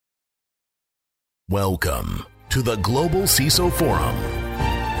Welcome to the Global CISO Forum,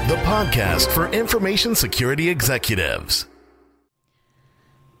 the podcast for information security executives.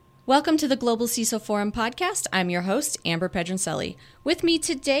 Welcome to the Global CISO Forum podcast. I'm your host, Amber Pedroncelli. With me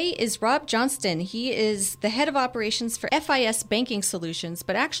today is Rob Johnston. He is the head of operations for FIS Banking Solutions,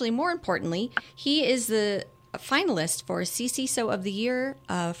 but actually more importantly, he is the finalist for CISO of the Year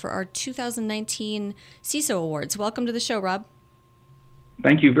for our 2019 CISO Awards. Welcome to the show, Rob.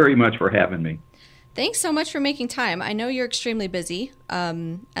 Thank you very much for having me. Thanks so much for making time. I know you're extremely busy.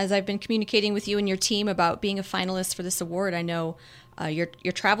 As I've been communicating with you and your team about being a finalist for this award, I know your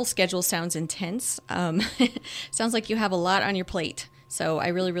travel schedule sounds intense. Sounds like you have a lot on your plate. So I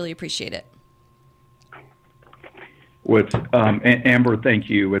really, really appreciate it. Well, Amber, thank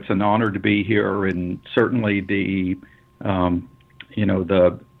you. It's an honor to be here, and certainly the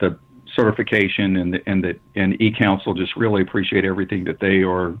certification and eCouncil just really appreciate everything that they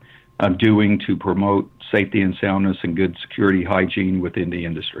are doing to promote safety and soundness and good security hygiene within the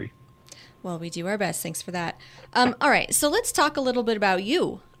industry. Well, we do our best. Thanks for that. All right, so let's talk a little bit about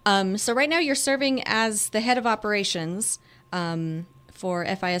you. So right now you're serving as the head of operations for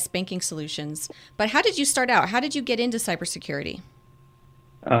FIS Banking Solutions. But how did you start out? How did you get into cybersecurity?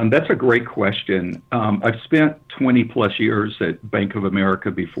 That's a great question. I've spent 20 plus years at Bank of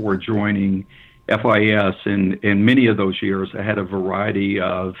America before joining FIS, and in many of those years I had a variety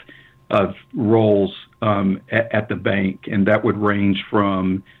of roles at the bank, and that would range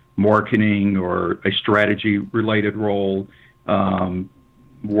from marketing or a strategy related role,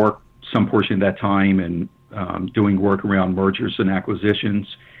 work some portion of that time and doing work around mergers and acquisitions.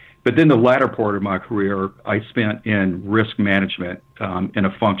 But then the latter part of my career I spent in risk management in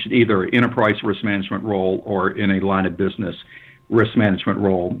a function, either enterprise risk management role or in a line of business risk management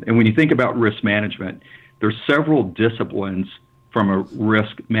role. And when you think about risk management, there's several disciplines from a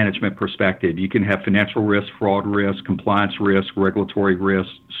risk management perspective. You can have financial risk, fraud risk, compliance risk, regulatory risk,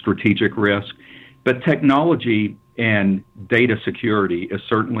 strategic risk. But technology and data security is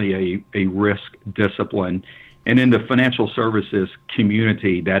certainly a risk discipline. And in the financial services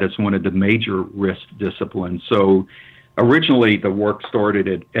community, that is one of the major risk disciplines. So originally the work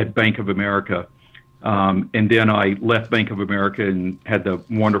started at Bank of America. And then I left Bank of America and had the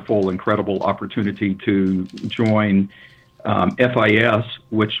wonderful, incredible opportunity to join FIS,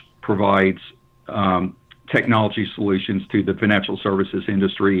 which provides technology solutions to the financial services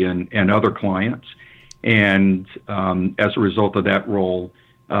industry and other clients. And as a result of that role,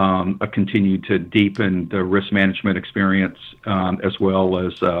 I continued to deepen the risk management experience as well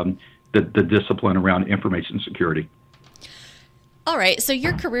as the discipline around information security. All right. So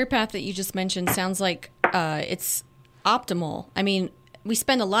your career path that you just mentioned sounds like it's optimal. I mean, we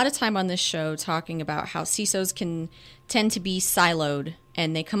spend a lot of time on this show talking about how CISOs can tend to be siloed,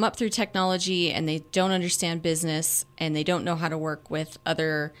 and they come up through technology and they don't understand business and they don't know how to work with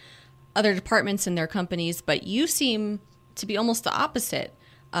other departments in their companies. But you seem to be almost the opposite.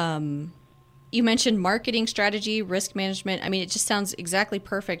 You mentioned marketing strategy, risk management. I mean, it just sounds exactly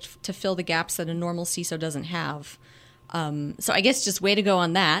perfect to fill the gaps that a normal CISO doesn't have. So I guess just way to go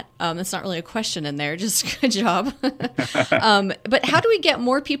on that. It's not really a question in there, just good job. But how do we get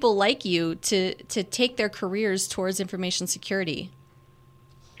more people like you to take their careers towards information security?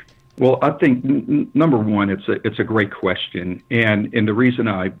 Well, I think number one, it's a great question, and the reason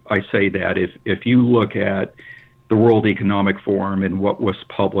I say that, if you look at the World Economic Forum and what was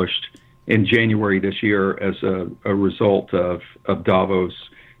published in January this year as a result of Davos.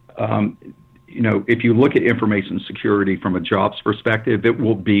 If you look at information security from a jobs perspective, it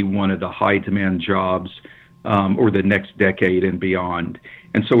will be one of the high demand jobs or the next decade and beyond.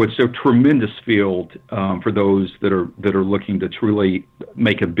 And so it's a tremendous field for those that are looking to truly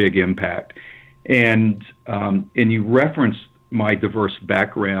make a big impact. And you referenced my diverse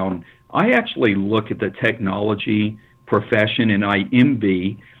background. I actually look at the technology profession and I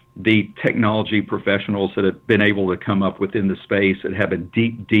envy the technology professionals that have been able to come up within the space that have a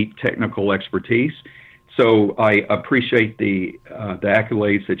deep technical expertise. So I appreciate the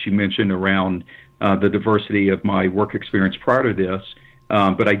accolades that you mentioned around the diversity of my work experience prior to this,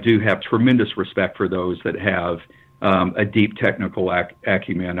 but I do have tremendous respect for those that have a deep technical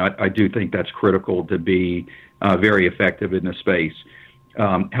acumen. I do think that's critical to be very effective in this space.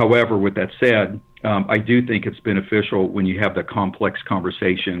 However, with that said, I do think it's beneficial when you have the complex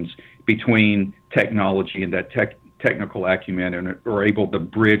conversations between technology and that technical acumen and are able to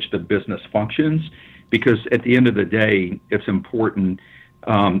bridge the business functions, because at the end of the day, it's important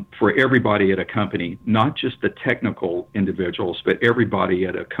for everybody at a company, not just the technical individuals, but everybody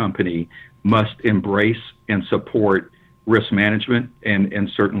at a company must embrace and support risk management and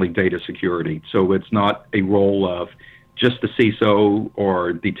certainly data security. So it's not a role of just the CISO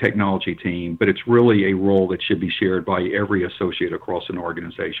or the technology team, but it's really a role that should be shared by every associate across an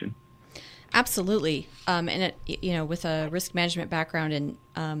organization. Absolutely. And with a risk management background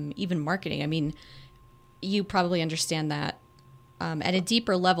and even marketing, I mean, you probably understand that at a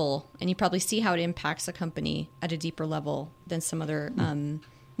deeper level, and you probably see how it impacts a company at a deeper level than some other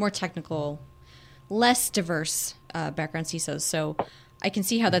more technical, less diverse background CISOs. So I can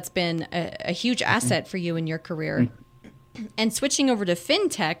see how that's been a huge asset for you in your career. And switching over to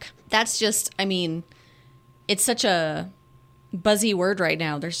fintech, that's just, I mean, it's such a buzzy word right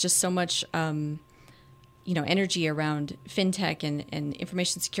now. There's just so much, energy around fintech and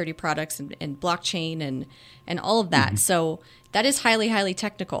information security products and blockchain and all of that. So that is highly, highly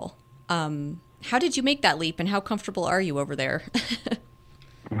technical. How did you make that leap, and how comfortable are you over there?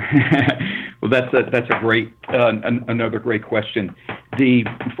 Well, that's a great another great question.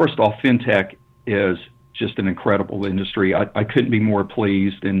 First of all, fintech is just an incredible industry. I couldn't be more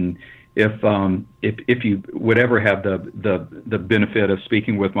pleased, and if you would ever have the benefit of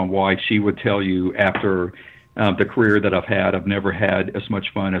speaking with my wife, she would tell you after the career that I've had, I've never had as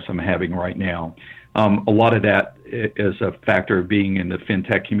much fun as I'm having right now. A lot of that is a factor of being in the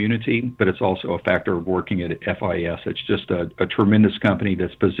fintech community, but it's also a factor of working at FIS. It's just a tremendous company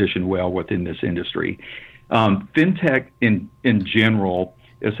that's positioned well within this industry. Fintech in general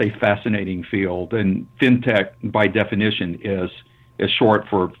is a fascinating field, and fintech by definition is short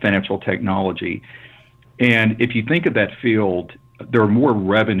for financial technology. And if you think of that field, there are more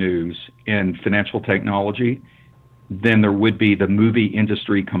revenues in financial technology than there would be the movie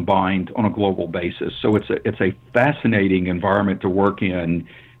industry combined on a global basis. So it's a fascinating environment to work in,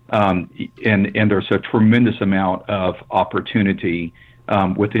 and there's a tremendous amount of opportunity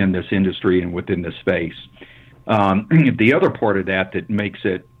within this industry and within this space. The other part of that makes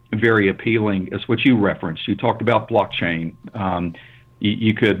it very appealing is what you referenced. You talked about blockchain.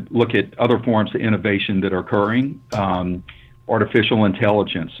 You could look at other forms of innovation that are occurring, artificial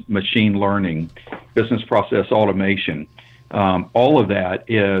intelligence, machine learning, business process automation. All of that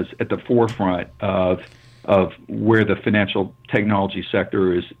is at the forefront of where the financial technology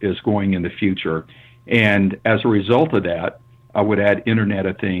sector is going in the future. And as a result of that, I would add Internet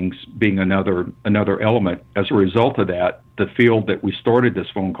of Things being another element. As a result of that, the field that we started this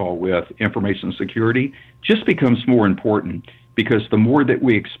phone call with, information security, just becomes more important, because the more that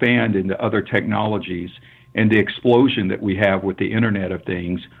we expand into other technologies and the explosion that we have with the Internet of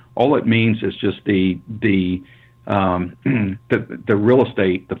Things, all it means is just the real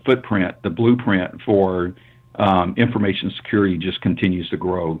estate, the footprint, the blueprint for information security just continues to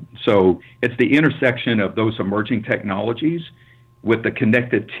grow. So it's the intersection of those emerging technologies with the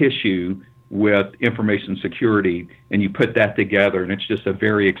connective tissue with information security, and you put that together, and it's just a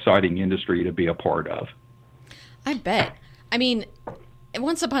very exciting industry to be a part of. I bet. I mean,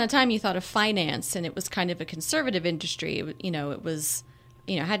 once upon a time you thought of finance, and it was kind of a conservative industry. It was,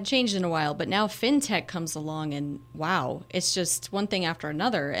 hadn't changed in a while, but now fintech comes along, and wow, it's just one thing after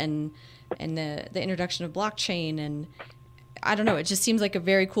another, and the introduction of blockchain, and I don't know, it just seems like a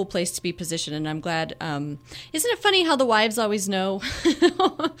very cool place to be positioned, and I'm glad. Isn't it funny how the wives always know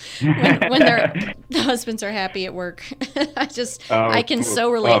when the husbands are happy at work? I can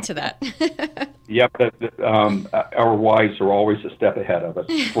so relate to that. Yep, our wives are always a step ahead of us,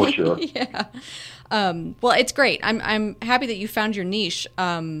 for sure. Yeah. Well, it's great. I'm happy that you found your niche.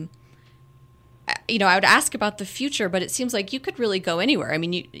 I would ask about the future, but it seems like you could really go anywhere. I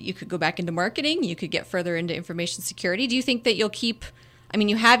mean, you could go back into marketing. You could get further into information security. Do you think that you'll keep,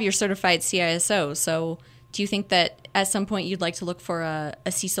 you have your certified CISO, so do you think that at some point you'd like to look for a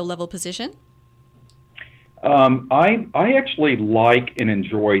CISO level position? I actually like and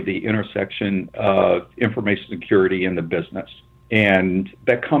enjoy the intersection of information security and the business. And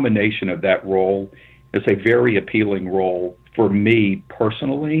that combination of that role is a very appealing role for me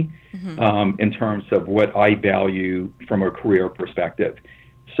personally, in terms of what I value from a career perspective.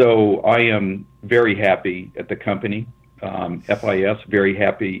 So I am very happy at the company, FIS, very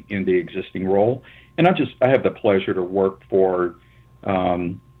happy in the existing role. And I have the pleasure to work for,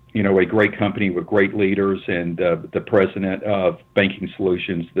 a great company with great leaders, and the president of Banking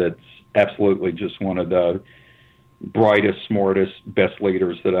Solutions that's absolutely just one of the brightest, smartest, best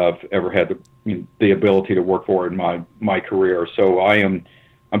leaders that I've ever had the ability to work for in my career. So I'm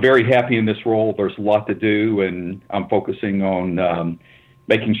very happy in this role. There's a lot to do, and I'm focusing on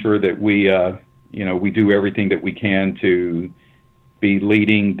making sure that we do everything that we can to be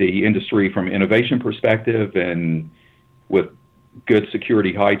leading the industry from innovation perspective, and with good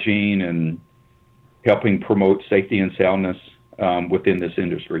security hygiene, and helping promote safety and soundness within this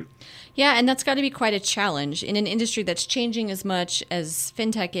industry. Yeah, and that's got to be quite a challenge in an industry that's changing as much as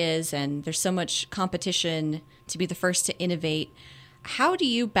fintech is, and there's so much competition to be the first to innovate. How do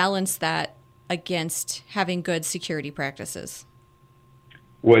you balance that against having good security practices?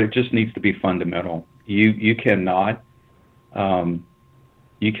 Well, it just needs to be fundamental. You cannot have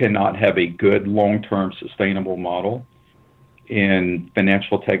a good long-term sustainable model in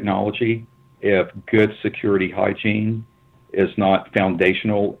financial technology if good security hygiene is not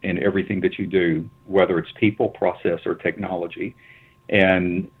foundational in everything that you do, whether it's people, process, or technology.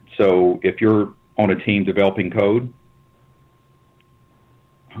 And so if you're on a team developing code,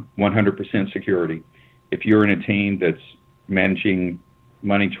 100% security. If you're in a team that's managing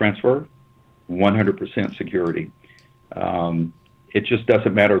money transfer, 100% security. It just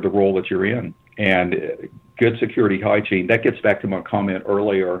doesn't matter the role that you're in. And good security hygiene, that gets back to my comment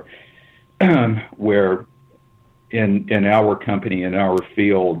earlier, where in our company, in our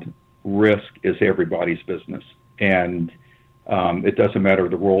field, risk is everybody's business. And it doesn't matter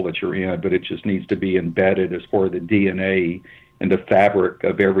the role that you're in, but it just needs to be embedded as part of the DNA and the fabric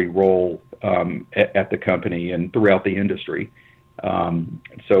of every role at the company and throughout the industry.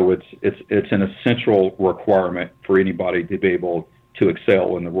 So it's an essential requirement for anybody to be able to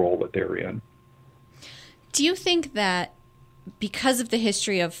excel in the role that they're in. Do you think that because of the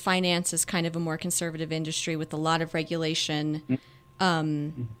history of finance as kind of a more conservative industry with a lot of regulation,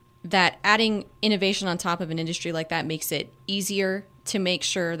 that adding innovation on top of an industry like that makes it easier to make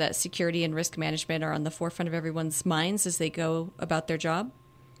sure that security and risk management are on the forefront of everyone's minds as they go about their job?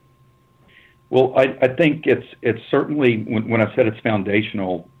 Well, I think it's certainly, when I said it's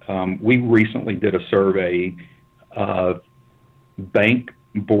foundational, we recently did a survey of bank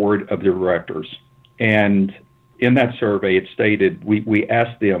board of directors. And in that survey, it stated, we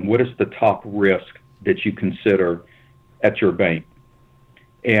asked them, what is the top risk that you consider at your bank?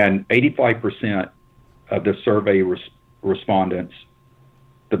 And 85% of the survey respondents,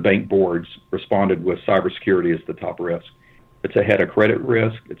 the bank boards, responded with cybersecurity as the top risk. It's ahead of credit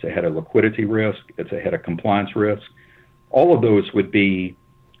risk, it's ahead of liquidity risk, it's ahead of compliance risk. All of those would be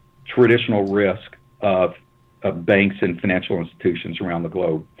traditional risk of banks and financial institutions around the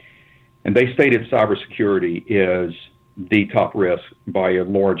globe. And they stated cybersecurity is the top risk by a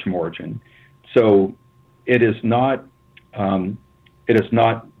large margin. So it is not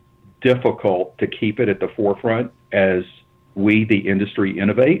difficult to keep it at the forefront as we, the industry,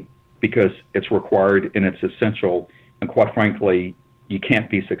 innovate, because it's required and it's essential. And quite frankly, you can't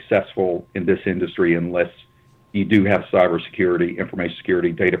be successful in this industry unless you do have cybersecurity, information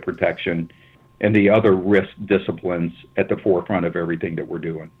security, data protection, and the other risk disciplines at the forefront of everything that we're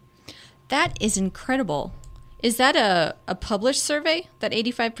doing. That is incredible. Is that a published survey, that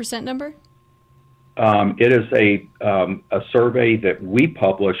 85% number? It is a survey that we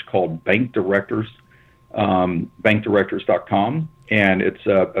publish called Bank Directors, bankdirectors.com, and it's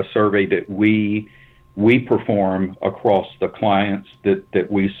a survey that we perform across the clients that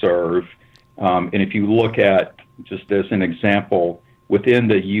we serve. And if you look at, just as an example, within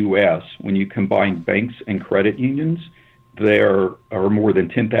the U.S., when you combine banks and credit unions, there are more than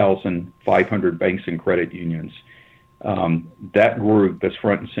 10,500 banks and credit unions. That group is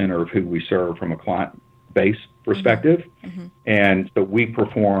front and center of who we serve from a client base perspective. Mm-hmm. And so we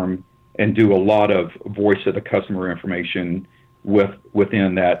perform and do a lot of voice of the customer information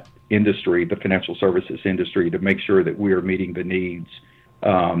within that industry, the financial services industry, to make sure that we are meeting the needs,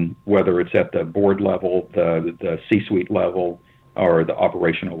 whether it's at the board level, the C-suite level, or the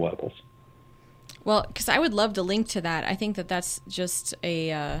operational levels. Well, because I would love to link to that. I think that's just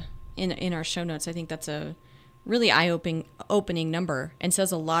in our show notes. I think that's a really eye-opening number and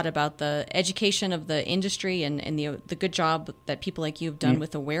says a lot about the education of the industry and the good job that people like you have done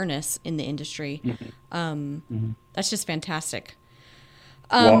with awareness in the industry. That's just fantastic.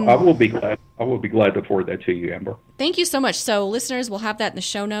 Well, I will be glad to forward that to you, Amber. Thank you so much. So listeners, we'll have that in the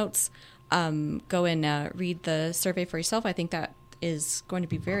show notes. Go and read the survey for yourself. I think that is going to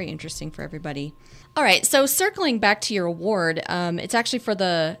be very interesting for everybody. All right, so circling back to your award, it's actually for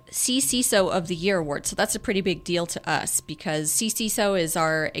the CCISO of the Year award. So that's a pretty big deal to us because CCISO is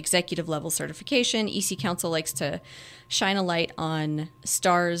our executive level certification. EC Council likes to shine a light on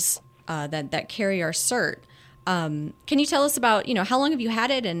stars that carry our cert. Can you tell us about, how long have you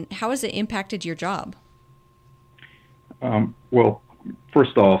had it and how has it impacted your job? Well,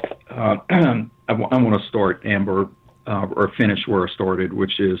 first off, I want to start, Amber, or finish where I started,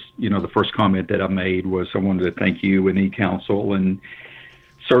 which is, the first comment that I made was I wanted to thank you and eCouncil, and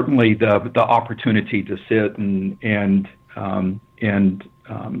certainly the opportunity to sit and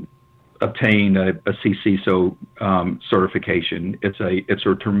obtain a CCISO certification. It's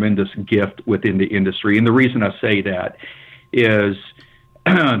a tremendous gift within the industry. And the reason I say that is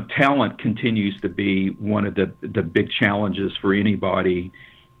talent continues to be one of the big challenges for anybody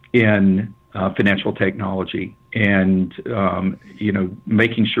in financial technology. And,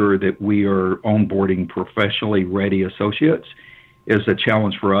 making sure that we are onboarding professionally ready associates is a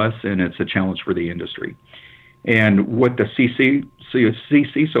challenge for us, and it's a challenge for the industry. And what the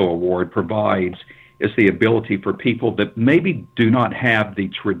CCISO award provides is the ability for people that maybe do not have the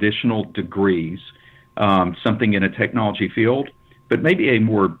traditional degrees, something in a technology field, but maybe a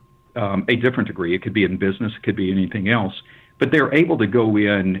different degree. It could be in business, it could be anything else. But they're able to go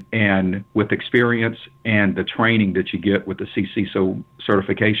in and with experience and the training that you get with the CCISO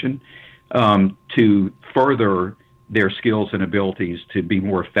certification to further their skills and abilities to be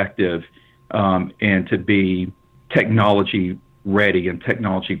more effective and to be technology ready and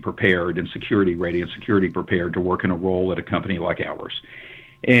technology prepared and security ready and security prepared to work in a role at a company like ours.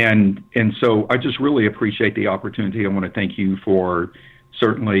 And so I just really appreciate the opportunity. I want to thank you for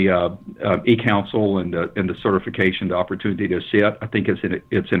certainly eCounsel and the certification, the opportunity to sit. I think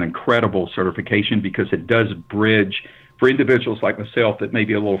it's an incredible certification because it does bridge for individuals like myself that may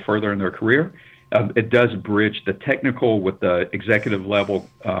be a little further in their career. It does bridge the technical with the executive level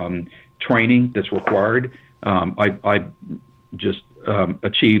training that's required. I just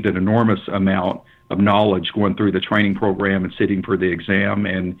achieved an enormous amount of knowledge going through the training program and sitting for the exam.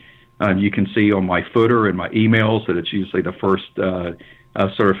 And you can see on my footer and my emails that it's usually the first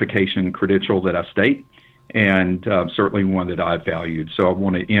certification credential that I state, and certainly one that I've valued. So I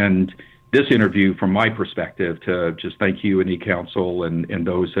want to end this interview from my perspective to just thank you and eCounsel and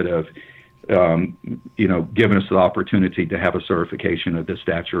those that have given us the opportunity to have a certification of this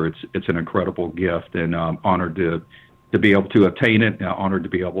stature. It's an incredible gift, and I'm honored to be able to obtain it, and honored to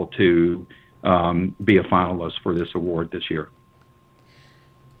be able to be a finalist for this award this year.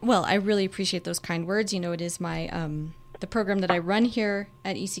 Well, I really appreciate those kind words. It is my the program that I run here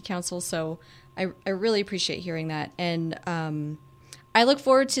at eCounsel, so I really appreciate hearing that. And I look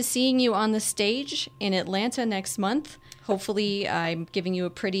forward to seeing you on the stage in Atlanta next month. Hopefully, I'm giving you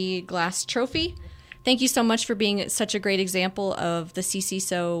a pretty glass trophy. Thank you so much for being such a great example of the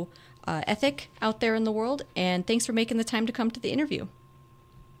CCISO ethic out there in the world, and thanks for making the time to come to the interview.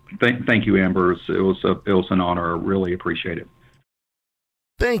 Thank you, Amber. It was an honor. I really appreciate it.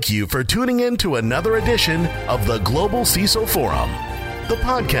 Thank you for tuning in to another edition of the Global CISO Forum, the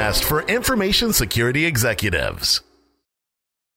podcast for information security executives.